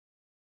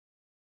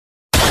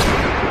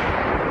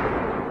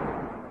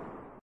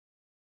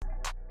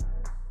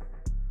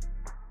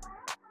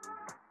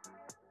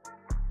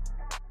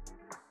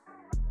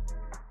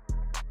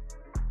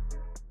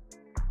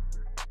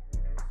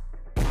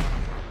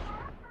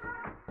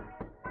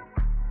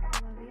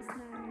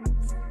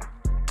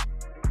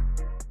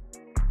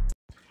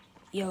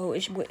Yo,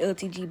 it's your boy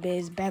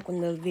LTGBnZ back with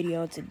another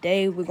video.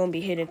 Today we're gonna be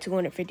hitting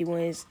 250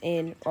 wins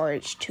in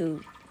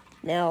RH2.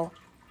 Now,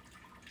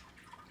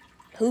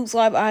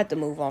 hoopslife, I have to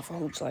move on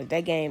from hoopslife.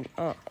 That game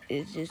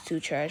is just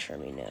too trash for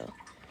me now.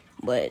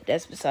 But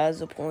that's besides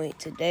the point.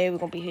 Today we're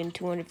gonna be hitting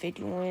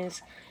 250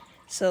 wins.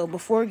 So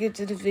before we get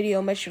to this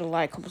video, make sure to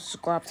like, comment,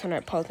 subscribe, turn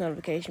that post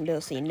notification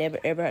bell so you never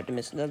ever have to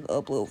miss another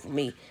upload from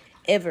me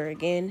ever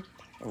again.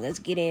 And let's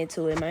get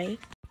into it, man.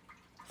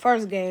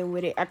 First game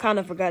with it, I kind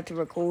of forgot to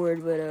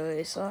record, but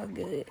it's all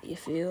good. You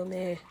feel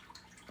me?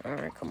 All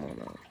right, come on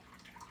now.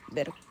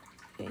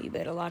 You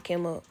better lock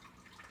him up.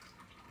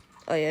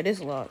 Oh yeah, this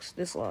locks.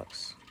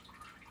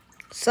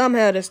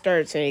 Somehow this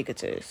third sneak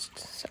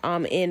contest.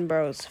 I'm in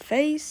bro's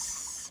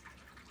face,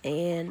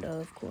 and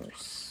of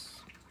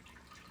course,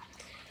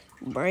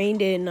 brain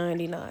dead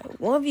 99.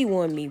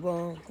 1v1 me,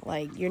 bro.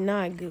 Like, you're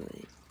not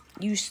good.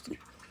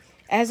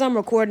 As I'm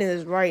recording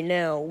this right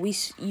now, you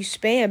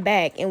spam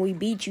back and we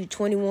beat you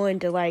 21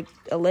 to like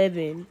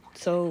 11.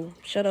 So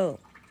shut up.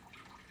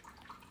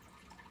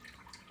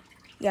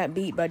 You got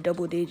beat by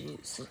double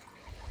digits.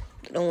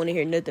 I don't want to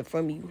hear nothing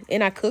from you.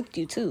 And I cooked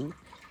you too.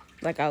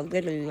 Like, I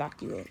literally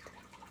locked you up.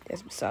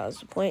 That's besides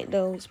the point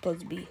though. It's supposed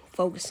to be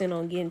focusing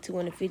on getting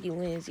 250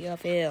 wins. Y'all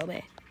feel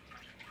man.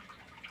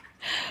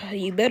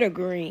 You better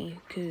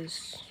green,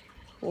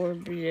 or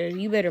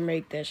you better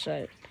make that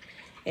shot.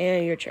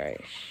 And you're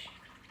trash.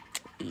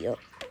 Yup.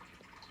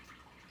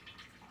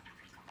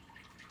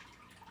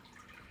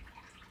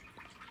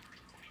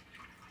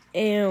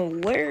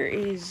 And where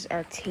is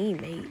our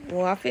teammate?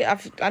 Well,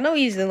 I know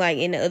he's in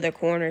the other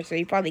corner, so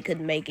he probably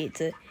couldn't make it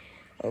to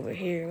over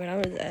here. But I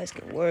was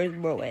asking, where's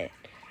bro at?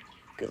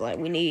 Cause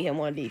we need him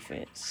on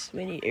defense.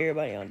 We need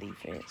everybody on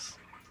defense.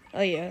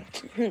 Oh yeah,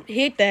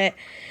 hit that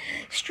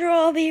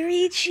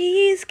strawberry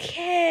cheesecake.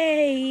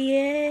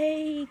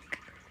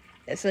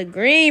 That's a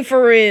green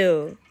for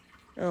real.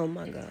 Oh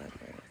my god,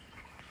 bro.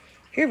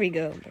 Here we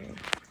go, man.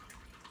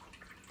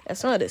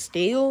 That's not a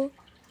steal.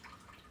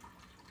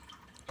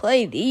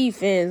 Play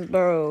defense,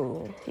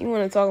 bro. You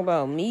want to talk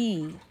about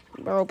me,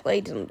 bro?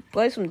 Play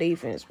some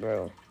defense,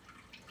 bro.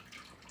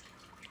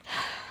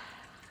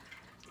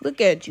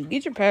 Look at you.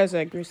 Get your pass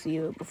accuracy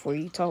up before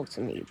you talk to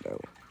me, bro.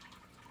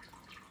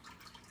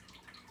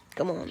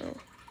 Come on now.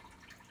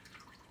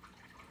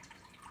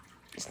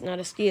 It's not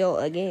a steal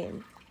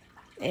again.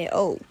 And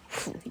oh,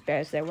 he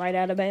passed that right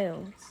out of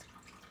bounds.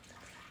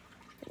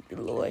 Good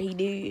Lord, he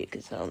did,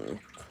 because I don't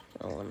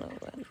know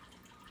about it.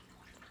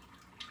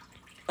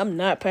 I'm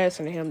not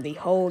passing to him the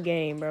whole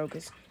game, bro,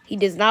 because he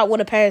does not want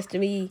to pass to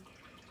me.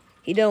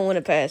 He don't want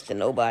to pass to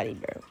nobody,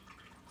 bro.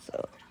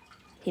 So,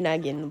 he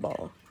not getting the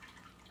ball.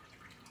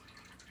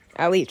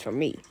 At least for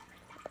me.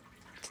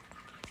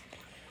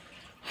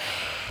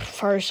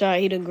 First shot,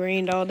 he done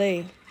greened all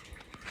day.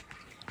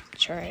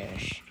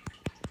 Trash.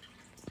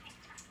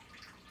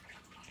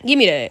 Give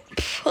me that.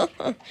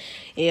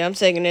 Yeah, I'm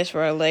taking this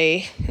for LA.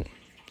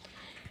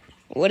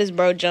 What is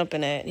bro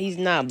jumping at? He's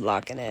not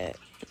blocking that.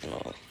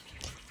 No.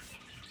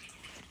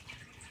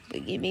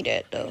 But give me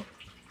that, though.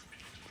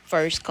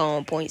 First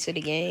calm points of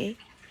the game.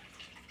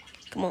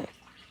 Come on.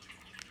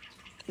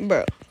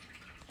 Bro.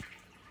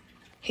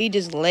 He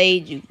just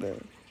laid you, bro.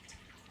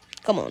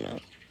 Come on now.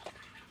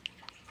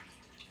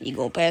 You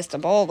gonna pass the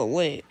ball or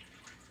what?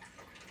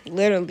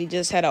 Literally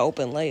just had an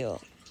open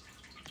layup.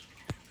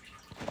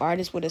 Or I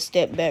just would have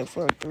stepped back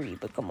for a 3,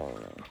 but come on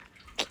now.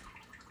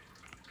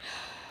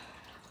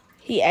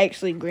 He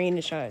actually greened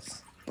the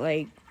shots.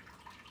 Like,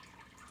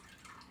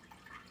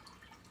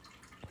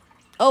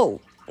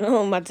 oh,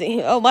 my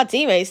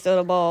teammate stole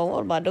the ball. What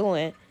am I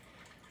doing?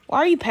 Why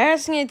are you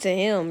passing it to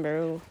him,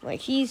 bro?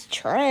 Like, he's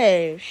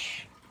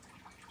trash.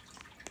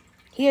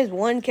 He has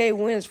 1K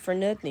wins for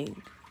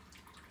nothing.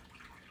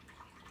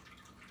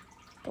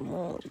 Come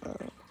on, bro.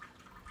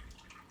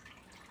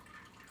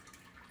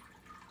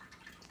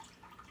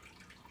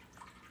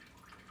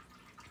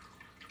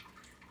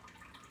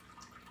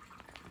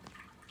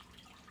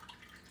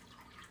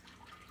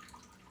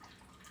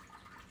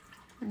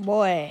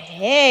 Boy,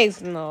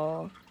 heck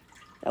no.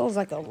 That was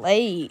like a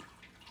late.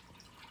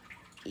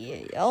 Yeah,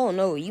 I don't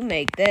know. You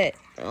make that.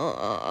 I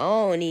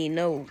don't even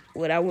know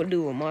what I would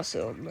do with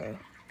myself, bro.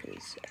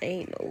 Because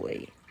ain't no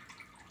way.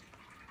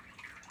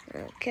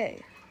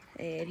 Okay.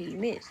 And he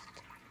missed.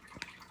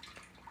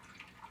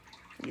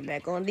 Get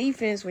back on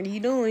defense. What are you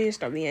doing?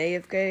 Start being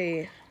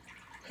AFK.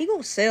 He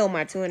gonna sell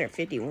my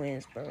 250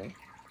 wins, bro.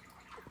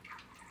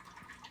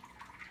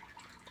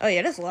 Oh,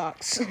 yeah, that's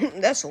locks.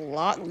 That's a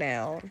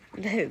lockdown.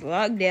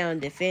 Lockdown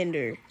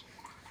defender.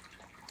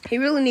 He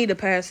really need to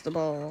pass the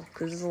ball.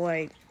 Because it's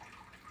like,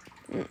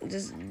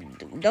 just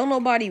don't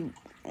nobody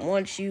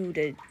want you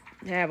to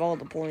have all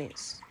the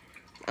points.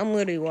 I'm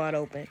literally wide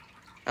open.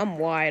 I'm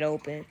wide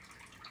open.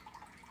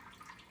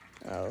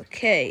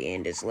 Okay,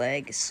 and this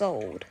leg is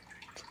sold.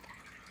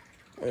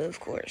 Of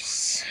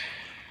course.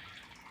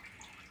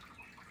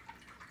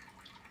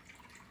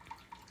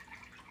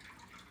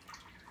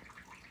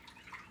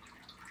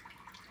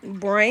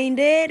 Brain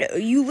dead?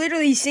 You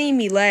literally seen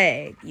me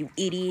lag, you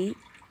idiot.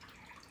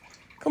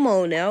 Come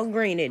on now,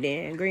 green it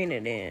in, green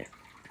it in.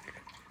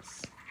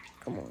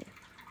 Come on.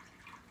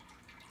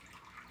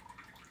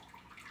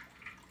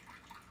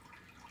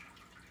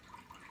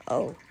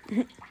 Oh.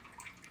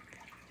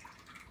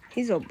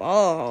 He's a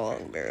ball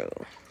hog, bro.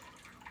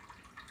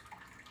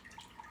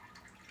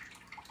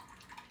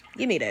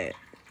 Give me that.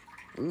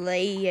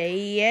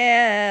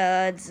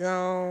 Lay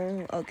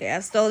zone. Okay, I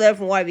stole that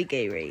from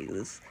YBK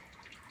Rays.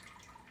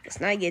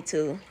 Let's not get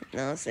too, you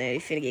know what I'm saying?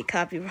 You finna get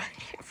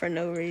copyrighted for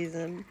no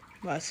reason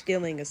by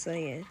stealing a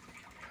saying.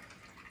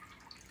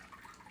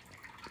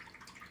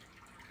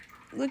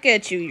 Look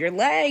at you, you're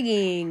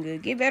lagging.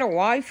 Get better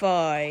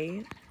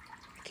Wi-Fi.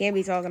 Can't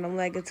be talking, I'm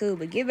lagging too,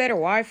 but get better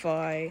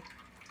Wi-Fi.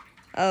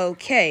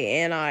 Okay,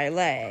 and I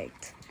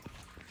lagged.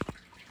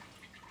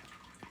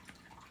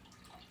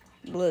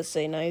 Let's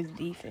say nice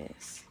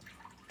defense.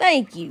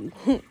 Thank you.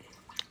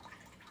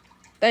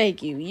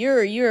 Thank you.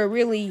 You're a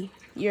really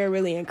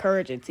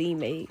encouraging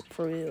teammate,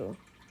 for real.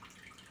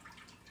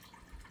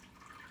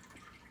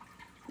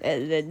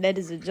 That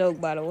is a joke,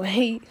 by the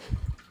way.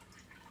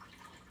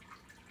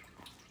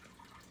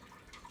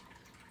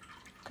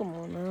 Come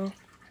on now.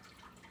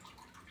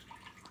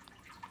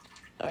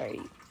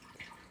 Alright.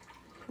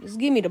 Just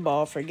give me the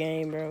ball for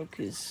game, bro,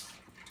 because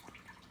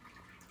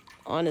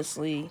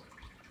honestly,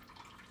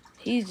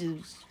 he's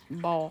just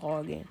ball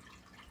hogging.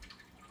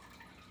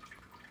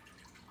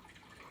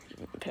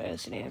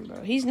 Pass it in,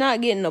 bro. He's not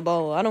getting the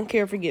ball. I don't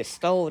care if he gets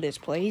stole this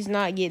play. He's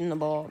not getting the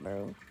ball,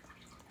 bro.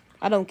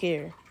 I don't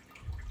care.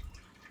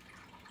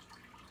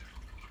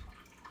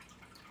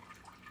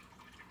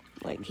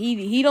 Like,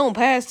 he don't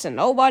pass to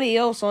nobody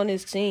else on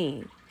his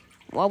team.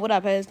 Why would I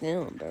pass to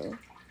him, bro?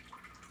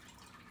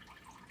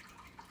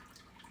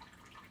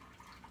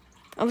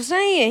 I'm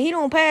saying, he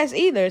don't pass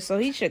either, so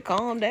he should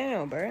calm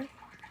down, bro.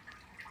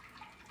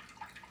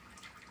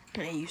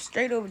 Man, you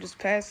straight over just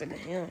passing to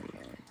him,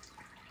 man.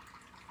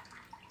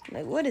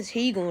 Like, what is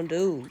he gonna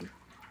do?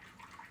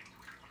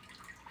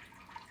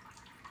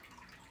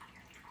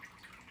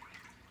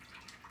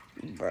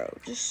 Bro,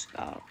 just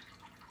stop.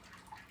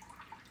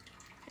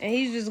 And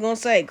he's just gonna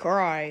say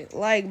cry.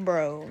 Like,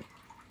 bro.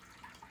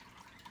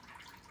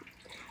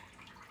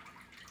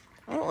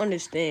 I don't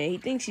understand. He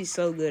thinks he's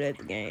so good at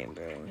the game,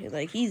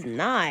 bro. He's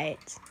not.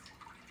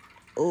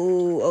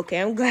 Oh, okay.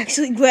 I'm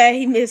actually glad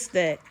he missed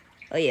that.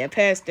 Oh, yeah,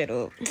 passed it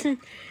up.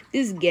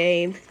 This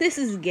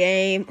is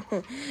game.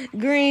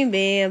 Green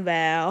bean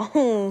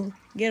bow.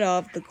 Get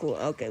off the court.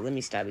 Okay, let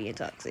me stop being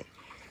toxic.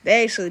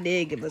 They actually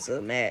did give us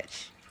a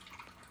match.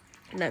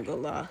 Not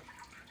gonna lie.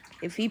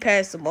 If he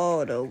passed the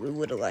ball, though, we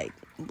would have, like,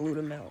 blew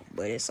them out.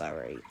 But it's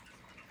alright.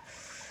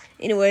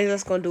 Anyways,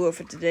 that's gonna do it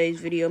for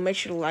today's video. Make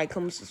sure to like,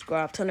 comment,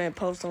 subscribe, turn on that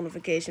post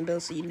notification bell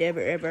so you never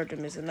ever have to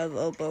miss another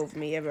upload from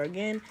me ever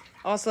again.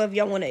 Also, if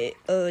y'all want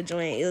to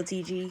join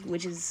LTG,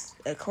 which is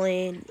a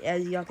clan,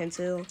 as y'all can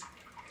tell,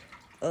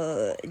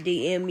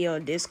 DM me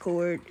on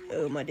Discord.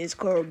 My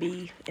Discord will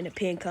be in the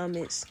pinned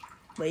comments.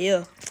 But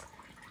yeah,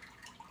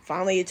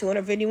 finally at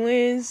 250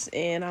 wins,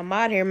 and I'm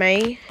out here,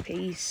 man.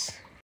 Peace.